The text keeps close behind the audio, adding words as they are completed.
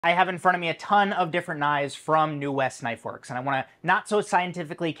I have in front of me a ton of different knives from New West KnifeWorks, and I want to not so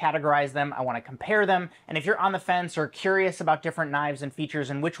scientifically categorize them. I want to compare them, and if you're on the fence or curious about different knives and features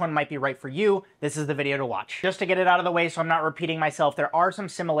and which one might be right for you, this is the video to watch. Just to get it out of the way so I'm not repeating myself, there are some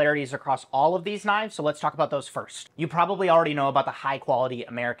similarities across all of these knives, so let's talk about those first. You probably already know about the high-quality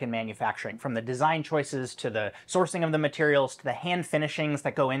American manufacturing, from the design choices to the sourcing of the materials to the hand finishings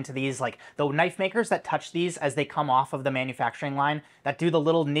that go into these, like the knife makers that touch these as they come off of the manufacturing line, that do the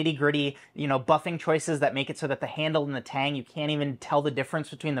little nitty-gritty, buffing choices that make it so that the handle and the tang, you can't even tell the difference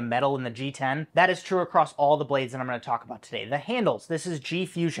between the metal and the G10. That is true across all the blades that I'm going to talk about today. The handles, this is G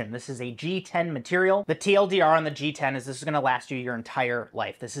Fusion. This is a G10 material. The TLDR on the G10 is this is going to last you your entire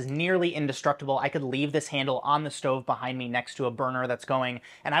life. This is nearly indestructible. I could leave this handle on the stove behind me next to a burner that's going,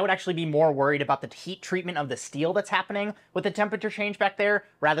 and I would actually be more worried about the heat treatment of the steel that's happening with the temperature change back there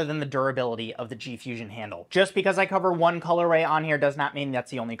rather than the durability of the G Fusion handle. Just because I cover one colorway on here does not mean that's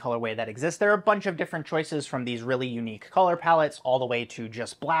the only colorway that exists. There are a bunch of different choices, from these really unique color palettes all the way to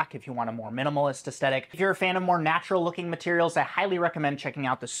just black if you want a more minimalist aesthetic. If you're a fan of more natural looking materials, I highly recommend checking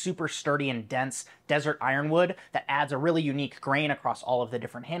out the super sturdy and dense desert ironwood that adds a really unique grain across all of the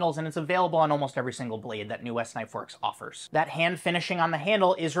different handles, and it's available on almost every single blade that New West KnifeWorks offers. That hand finishing on the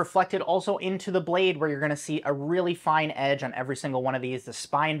handle is reflected also into the blade, where you're going to see a really fine edge on every single one of these, the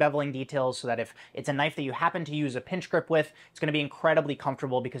spine beveling details, so that if it's a knife that you happen to use a pinch grip with, it's going to be incredibly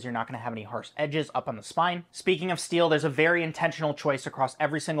comfortable because you're not going to have any harsh edges up on the spine. Speaking of steel, there's a very intentional choice across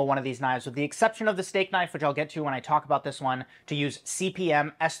every single one of these knives, with the exception of the steak knife, which I'll get to when I talk about this one, to use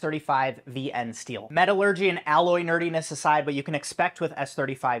CPM S35 VN steel. Metallurgy and alloy nerdiness aside, what you can expect with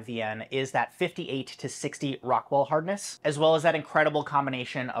S35 VN is that 58 to 60 Rockwell hardness, as well as that incredible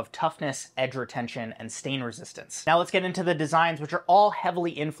combination of toughness, edge retention, and stain resistance. Now let's get into the designs, which are all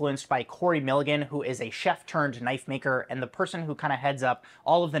heavily influenced by Corey Milligan, who is a chef turned knife maker and the person who kind of heads up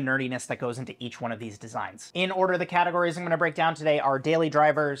all of the nerdiness that goes into each one of these designs. In order, the categories I'm going to break down today are daily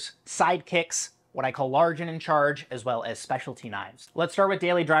drivers, sidekicks, what I call large and in charge, as well as specialty knives. Let's start with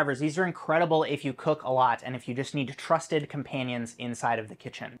daily drivers. These are incredible if you cook a lot and if you just need trusted companions inside of the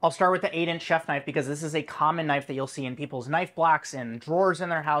kitchen. I'll start with the 8-inch chef knife because this is a common knife that you'll see in people's knife blocks and drawers in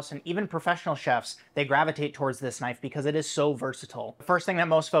their house, and even professional chefs, they gravitate towards this knife because it is so versatile. The first thing that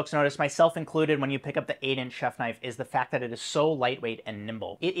most folks notice, myself included, when you pick up the 8-inch chef knife is the fact that it is so lightweight and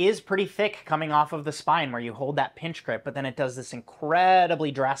nimble. It is pretty thick coming off of the spine where you hold that pinch grip, but then it does this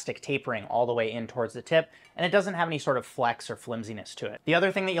incredibly drastic tapering all the way in towards the tip, and it doesn't have any sort of flex or flimsiness to it. The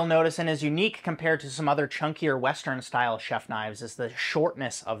other thing that you'll notice and is unique compared to some other chunkier Western style chef knives is the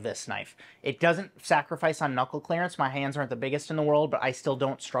shortness of this knife. It doesn't sacrifice on knuckle clearance. My hands aren't the biggest in the world, but I still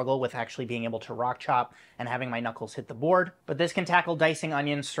don't struggle with actually being able to rock chop and having my knuckles hit the board. But this can tackle dicing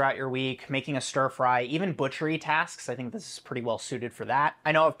onions throughout your week, making a stir fry, even butchery tasks. I think this is pretty well suited for that.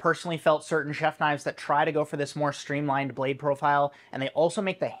 I know I've personally felt certain chef knives that try to go for this more streamlined blade profile, and they also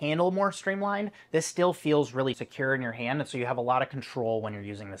make the handle more streamlined. This still feels really secure in your hand, and so you have a lot of control when you're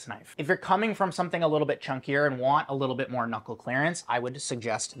using this knife. If you're coming from something a little bit chunkier and want a little bit more knuckle clearance, I would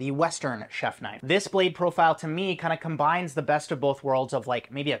suggest the Western chef knife. This blade profile to me kind of combines the best of both worlds of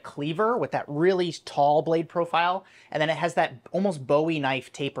like maybe a cleaver with that really tall blade profile, and then it has that almost Bowie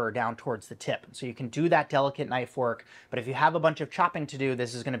knife taper down towards the tip. So you can do that delicate knife work, but if you have a bunch of chopping to do,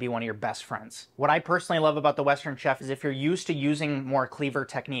 this is going to be one of your best friends. What I personally love about the Western chef is if you're used to using more cleaver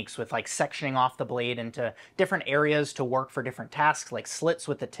techniques with like sectioning off the blade into different areas to work for different tasks, like slits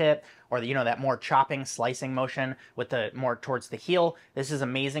with the tip, or that more chopping, slicing motion with the more towards the heel. This is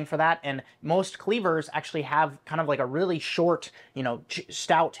amazing for that. And most cleavers actually have kind of like a really short,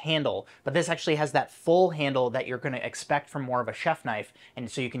 stout handle, but this actually has that full handle that you're going to expect from more of a chef knife. And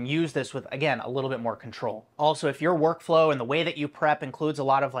so you can use this with, again, a little bit more control. Also, if your workflow and the way that you prep includes a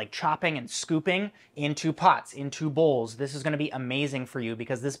lot of like chopping and scooping into pots, into bowls, this is going to be amazing for you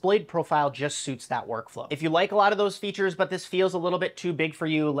because this blade profile just suits that workflow. If you like a lot of those features, but this feels a little bit too big for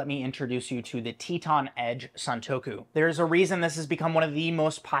you, let me introduce you to the Teton Edge Santoku. There's a reason this has become one of the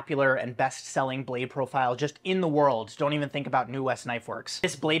most popular and best-selling blade profiles just in the world. Don't even think about New West KnifeWorks.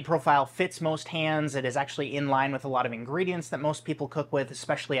 This blade profile fits most hands. It is actually in line with a lot of ingredients that most people cook with,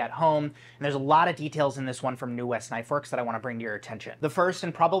 especially at home. And there's a lot of details in this one from New West KnifeWorks that I want to bring to your attention. The first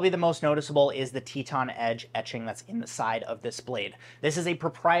and probably the most noticeable is the Teton Edge etching that's in the side of this blade. This is a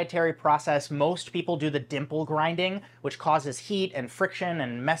proprietary process. Most people do the dimple grinding, which causes heat and friction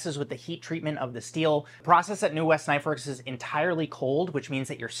and messes with the heat treatment of the steel. The process at New West KnifeWorks is entirely cold, which means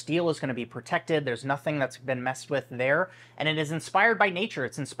that your steel is going to be protected. There's nothing that's been messed with there. And it is inspired by nature.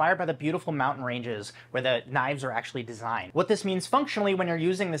 It's inspired by the beautiful mountain ranges where the knives are actually designed. What this means functionally when you're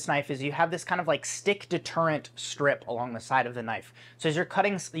using this knife is you have this kind of like stick deterrent strip along the side of the knife. So as you're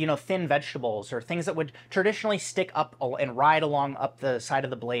cutting, thin vegetables or things that would traditionally stick up and ride along up the side of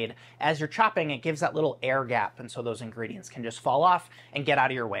the blade, as you're chopping, it gives that little air gap, and so those ingredients can just fall off and get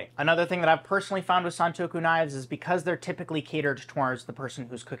out of your way. Another thing that I've personally found with Santoku knives is because they're typically catered towards the person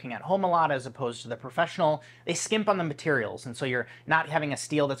who's cooking at home a lot as opposed to the professional, they skimp on the materials, and so you're not having a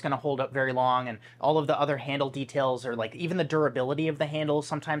steel that's going to hold up very long, and all of the other handle details, or like even the durability of the handle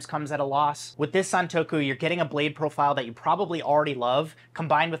sometimes comes at a loss. With this Santoku, you're getting a blade profile that you probably already love,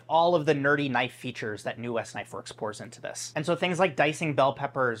 combined with all of the nerdy knife features that New West KnifeWorks pours into this. And so things like dicing bell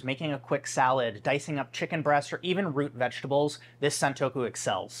peppers, making a quick salad, dicing up chicken breasts, or even root vegetables, this Santoku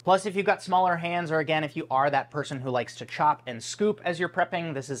excels. Plus, if you've got smaller hands, or again, if you are that person who likes to chop and scoop as you're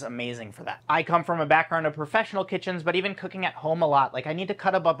prepping, this is amazing for that. I come from a background of professional kitchens, but even cooking at home a lot, like I need to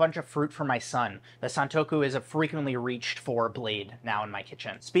cut up a bunch of fruit for my son. The Santoku is a frequently reached for blade now in my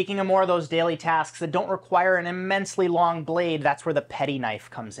kitchen. Speaking of more of those daily tasks that don't require an immensely long blade, that's where the petty knife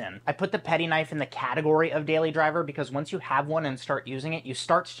comes in. I put the petty knife in the category of daily driver because once you have one and start using it, you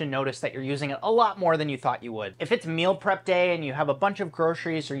start to notice that you're using it a lot more than you thought you would. If it's meal prep day and you have a bunch of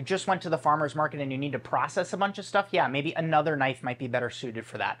groceries, or you just went to the farmer's market and you need to process a bunch of stuff, yeah, maybe another knife might be better suited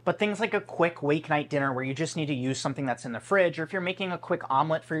for that. But things like a quick weeknight dinner where you just need to use something that's in the fridge, or if you're making a quick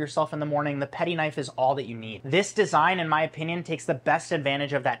omelet for yourself in the morning, the petty knife is all that you need. This design, in my opinion, takes the best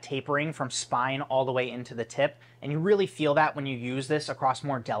advantage of that tapering from spine all the way into the tip, and you really feel that when you use this across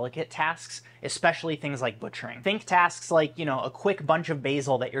more delicate tasks, especially things like butchering. Think tasks like, a quick bunch of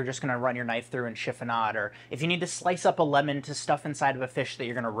basil that you're just gonna run your knife through in chiffonade, or if you need to slice up a lemon to stuff inside of a fish that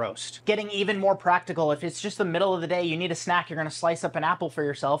you're gonna roast. Getting even more practical, if it's just the middle of the day, you need a snack, you're gonna slice up an apple for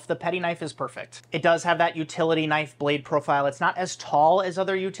yourself, the petty knife is perfect. It does have that utility knife blade profile. It's not as tall as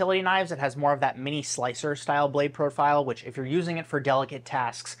other utility knives. It has more of that mini slicer style blade profile, which if you're using it for delicate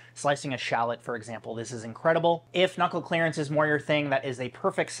tasks, slicing a shallot, for example, this is incredible. If knuckle clearance is more your thing, that is a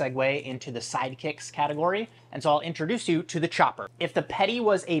perfect segue into the sidekicks category. And so I'll introduce you to the chopper. If the petty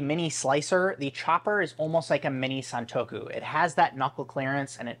was a mini slicer, the chopper is almost like a mini Santoku. It has that knuckle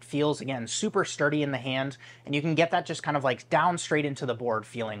clearance and it feels, again, super sturdy in the hand. And you can get that just kind of like down straight into the board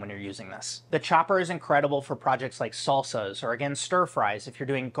feeling when you're using this. The chopper is incredible for projects like salsas, or again, stir fries. If you're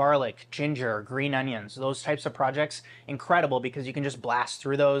doing garlic, ginger, green onions, those types of projects, incredible because you can just blast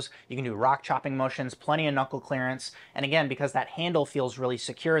through those. You can do rock chopping motions, plenty of knuckle clearance. And again, because that handle feels really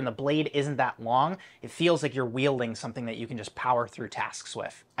secure and the blade isn't that long, it feels like you're wielding something that you can just power through tasks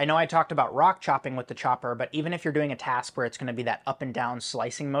with. I know I talked about rock chopping with the chopper, but even if you're doing a task where it's going to be that up and down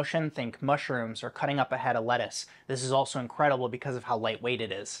slicing motion, think mushrooms or cutting up a head of lettuce, this is also incredible because of how lightweight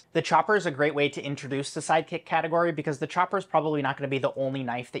it is. The chopper is a great way to introduce the sidekick category because the chopper is probably not going to be the only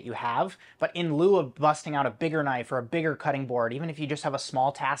knife that you have, but in lieu of busting out a bigger knife or a bigger cutting board, even if you just have a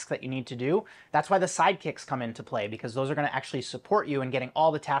small task that you need to do, that's why the sidekicks come into play, because those are going to actually support you in getting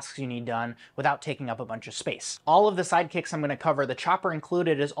all the tasks you need done without taking up a bunch of space. All of the sidekicks I'm going to cover, the chopper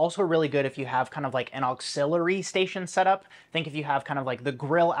included, is also really good if you have kind of like an auxiliary station setup. Think if you have kind of like the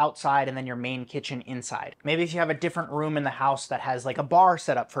grill outside and then your main kitchen inside. Maybe if you have a different room in the house that has like a bar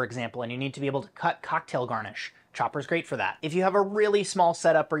set up, for example, and you need to be able to cut cocktail garnish. Chopper's great for that. If you have a really small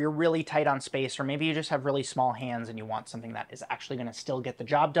setup or you're really tight on space, or maybe you just have really small hands and you want something that is actually going to still get the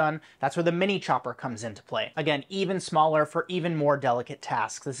job done, that's where the mini chopper comes into play. Again, even smaller for even more delicate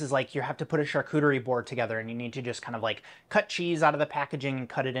tasks. This is like you have to put a charcuterie board together and you need to just kind of like cut cheese out of the packaging and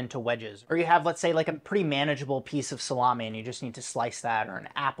cut it into wedges. Or you have, let's say, like a pretty manageable piece of salami and you just need to slice that, or an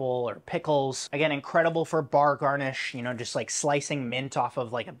apple or pickles. Again, incredible for bar garnish, just like slicing mint off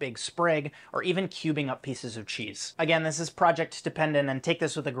of like a big sprig, or even cubing up pieces of cheese. Again, this is project dependent and take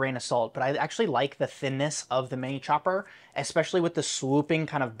this with a grain of salt, but I actually like the thinness of the mini chopper, especially with the swooping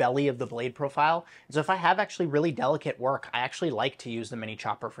kind of belly of the blade profile. So if I have actually really delicate work, I actually like to use the mini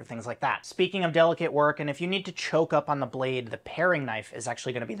chopper for things like that. Speaking of delicate work, and if you need to choke up on the blade, the paring knife is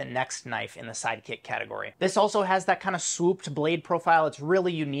actually going to be the next knife in the sidekick category. This also has that kind of swooped blade profile. It's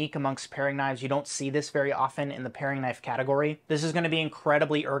really unique amongst paring knives. You don't see this very often in the paring knife category. This is going to be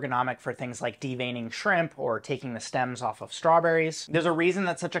incredibly ergonomic for things like deveining shrimp or taking the stems off of strawberries. There's a reason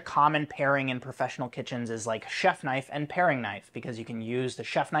that such a common pairing in professional kitchens is like chef knife and paring knife, because you can use the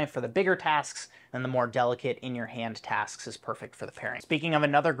chef knife for the bigger tasks, and the more delicate in-your-hand tasks is perfect for the pairing. Speaking of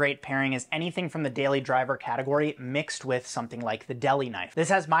another great pairing is anything from the daily driver category mixed with something like the deli knife. This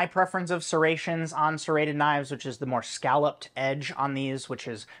has my preference of serrations on serrated knives, which is the more scalloped edge on these, which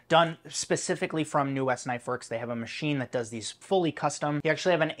is done specifically from New West Knife Works. They have a machine that does these fully custom. You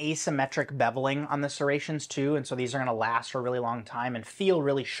actually have an asymmetric beveling on the serrations too, and so these are going to last for a really long time and feel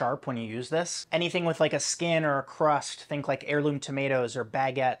really sharp when you use this. Anything with like a skin or a crust, think like heirloom tomatoes or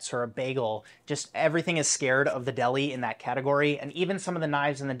baguettes or a bagel, just everything is scared of the deli in that category. And even some of the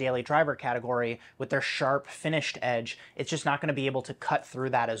knives in the daily driver category with their sharp finished edge, it's just not going to be able to cut through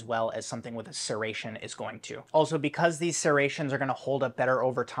that as well as something with a serration is going to. Also, because these serrations are going to hold up better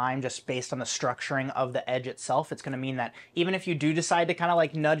over time just based on the structuring of the edge itself, it's going to mean that even if you do decide to kind of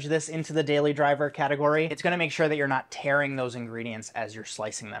like nudge this into the daily driver category, it's going to make sure that you're not tearing those ingredients as you're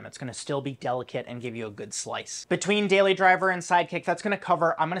slicing them. It's going to still be delicate and give you a good slice. Between daily driver and sidekick, that's going to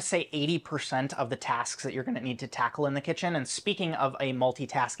cover, I'm going to say 80% of the tasks that you're going to need to tackle in the kitchen. And speaking of a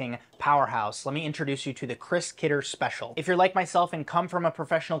multitasking powerhouse, let me introduce you to the Chris Kidder Special. If you're like myself and come from a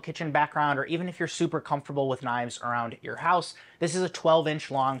professional kitchen background, or even if you're super comfortable with knives around your house, this is a 12-inch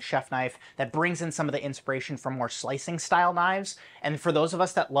long chef knife that brings in some of the inspiration from more slicing style knives. And for those of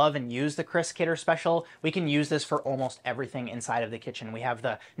us that love and use the Chris Kidder Special, we can use this for almost everything inside of the kitchen. We have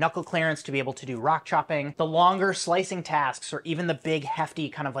the knuckle clearance to be able to do rock chopping, the longer slicing tasks, or even the big hefty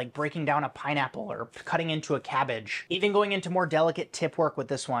kind of like breaking down a pineapple or cutting into a cabbage. Even going into more delicate tip work with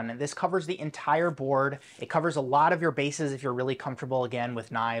this one. This covers the entire board. It covers a lot of your bases if you're really comfortable again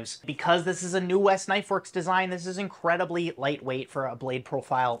with knives. Because this is a New West Knife Works design, this is incredibly lightweight for a blade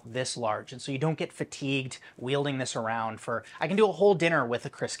profile this large, and so you don't get fatigued wielding this around. I can do a whole dinner with a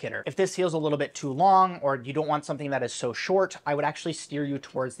Chris Kidder. If this feels a little bit too long, or you don't want something that is so short, I would actually steer you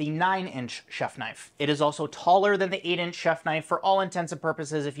towards the 9-inch chef knife. It is also taller than the 8-inch chef knife for all intents and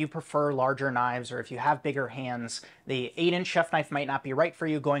purposes. If you prefer larger knives or if you have bigger hands, the 8-inch chef knife might not be right for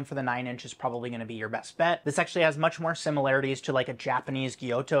you. Going for the 9-inch is probably going to be your best bet. This actually has much more similarities to like a Japanese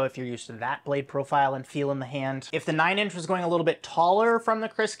Gyuto if you're used to that blade profile and feel in the hand. If the 9-inch was going a little bit taller from the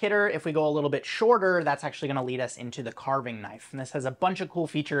Chris Kidder, if we go a little bit shorter, that's actually going to lead us into the carving knife. And this has a bunch of cool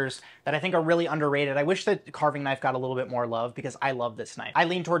features that I think are really underrated. I wish that the carving knife got a little bit more love because I love this knife. I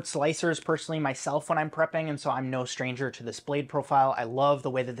lean towards slicers personally myself when I'm prepping, and so I'm no stranger to this blade profile. I love the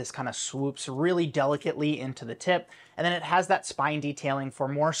way that this kind of swoops really delicately into the tip. And then it has that spine detailing for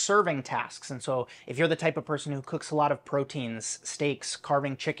more serving tasks. And so if you're the type of person who cooks a lot of proteins, steaks,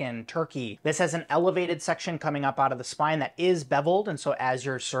 carving chicken, turkey, this has an elevated section coming up out of the spine that is beveled. And so as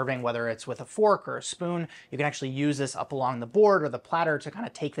you're serving, whether it's with a fork or a spoon, you can actually use this up along the board or the platter to kind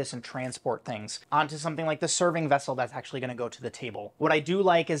of take this and transport things onto something like the serving vessel that's actually going to go to the table. What I do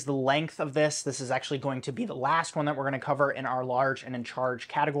like is the length of this. This is actually going to be the last one that we're going to cover in our large and in charge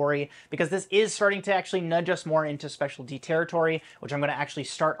category, because this is starting to actually nudge us more into specialty territory, which I'm going to actually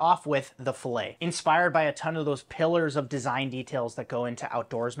start off with the fillet. Inspired by a ton of those pillars of design details that go into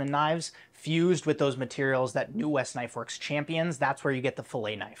outdoorsman knives, fused with those materials that New West Knife Works champions, that's where you get the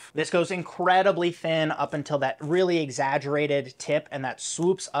fillet knife. This goes incredibly thin up until that really exaggerated tip, and that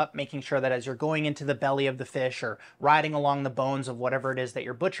swoops up, making sure that as you're going into the belly of the fish or riding along the bones of whatever it is that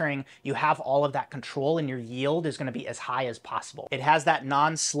you're butchering, you have all of that control and your yield is going to be as high as possible. It has that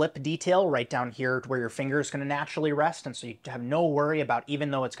non-slip detail right down here where your finger is going to naturally rest, and so you have no worry about,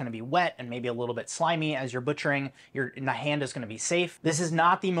 even though it's going to be wet and maybe a little bit slimy as you're butchering, the hand is going to be safe. This is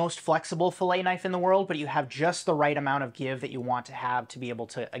not the most flexible fillet knife in the world, but you have just the right amount of give that you want to have to be able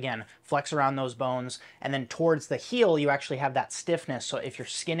to, again, flex around those bones. And then towards the heel, you actually have that stiffness. So if you're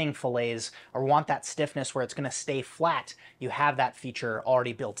skinning fillets or want that stiffness where it's going to stay flat, you have that feature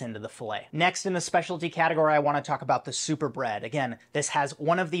already built into the fillet. Next in the specialty category, I want to talk about the super bread. Again, this has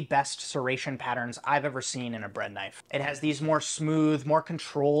one of the best serration patterns I've ever seen in a bread knife. It has these more smooth, more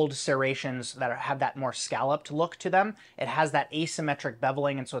controlled serrations that have that more scalloped look to them. It has that asymmetric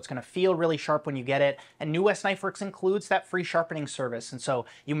beveling, and so it's going to feel really sharp when you get it. And New West Knife Works includes that free sharpening service, and so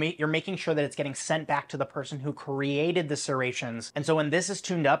you're making sure that it's getting sent back to the person who created the serrations. And so when this is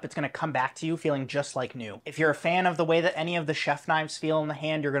tuned up, it's going to come back to you feeling just like new. If you're a fan of the way that any of the chef knives feel in the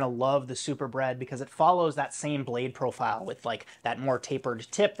hand, you're going to love the super bread because it follows that same blade profile with like that more tapered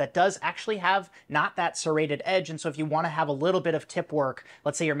tip that does actually have not that serrated edge And so if you want to have a little bit of tip work,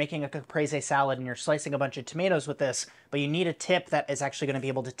 let's say you're making a caprese salad and you're slicing a bunch of tomatoes with this, but you need a tip that is actually going to be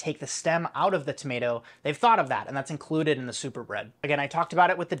able to take the stem out of the tomato, they've thought of that, and that's included in the super bread. Again, I talked about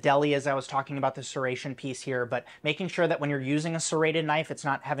it with the deli as I was talking about the serration piece here, but making sure that when you're using a serrated knife, it's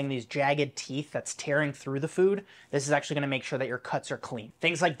not having these jagged teeth that's tearing through the food. This is actually going to make sure that your cuts are clean.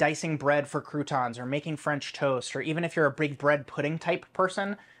 Things like dicing bread for croutons or making French toast, or even if you're a big bread pudding type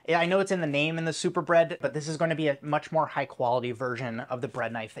person, I know it's in the name in the super bread, but this is going to be a much more high quality version of the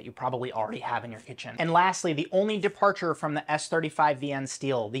bread knife that you probably already have in your kitchen. And lastly, the only departure from the S35VN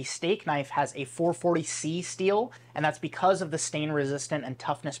steel, the steak knife has a 440C steel, and that's because of the stain resistant and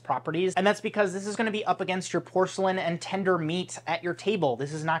toughness properties. And that's because this is going to be up against your porcelain and tender meat at your table.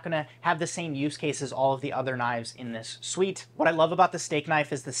 This is not going to have the same use case as all of the other knives in this suite. What I love about the steak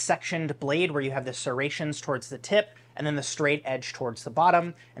knife is the sectioned blade where you have the serrations towards the tip and then the straight edge towards the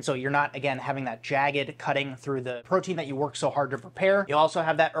bottom. And so you're not, again, having that jagged cutting through the protein that you work so hard to prepare. You also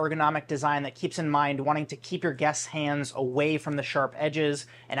have that ergonomic design that keeps in mind wanting to keep your guests' hands away from the sharp edges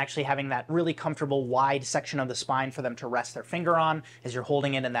and actually having that really comfortable wide section of the spine for them to rest their finger on as you're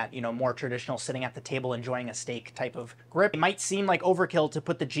holding it in that, more traditional sitting at the table enjoying a steak type of grip. It might seem like overkill to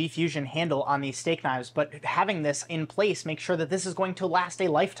put the G-Fusion handle on these steak knives, but having this in place makes sure that this is going to last a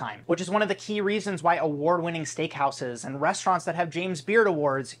lifetime, which is one of the key reasons why award-winning steakhouses and restaurants that have James Beard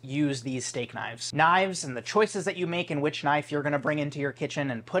Awards use these steak knives. Knives and the choices that you make in which knife you're going to bring into your kitchen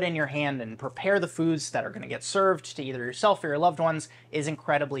and put in your hand and prepare the foods that are going to get served to either yourself or your loved ones is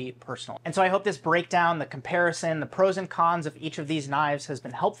incredibly personal. And so I hope this breakdown, the comparison, the pros and cons of each of these knives has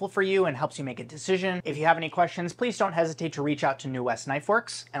been helpful for you and helps you make a decision. If you have any questions, please don't hesitate to reach out to New West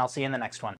KnifeWorks, and I'll see you in the next one.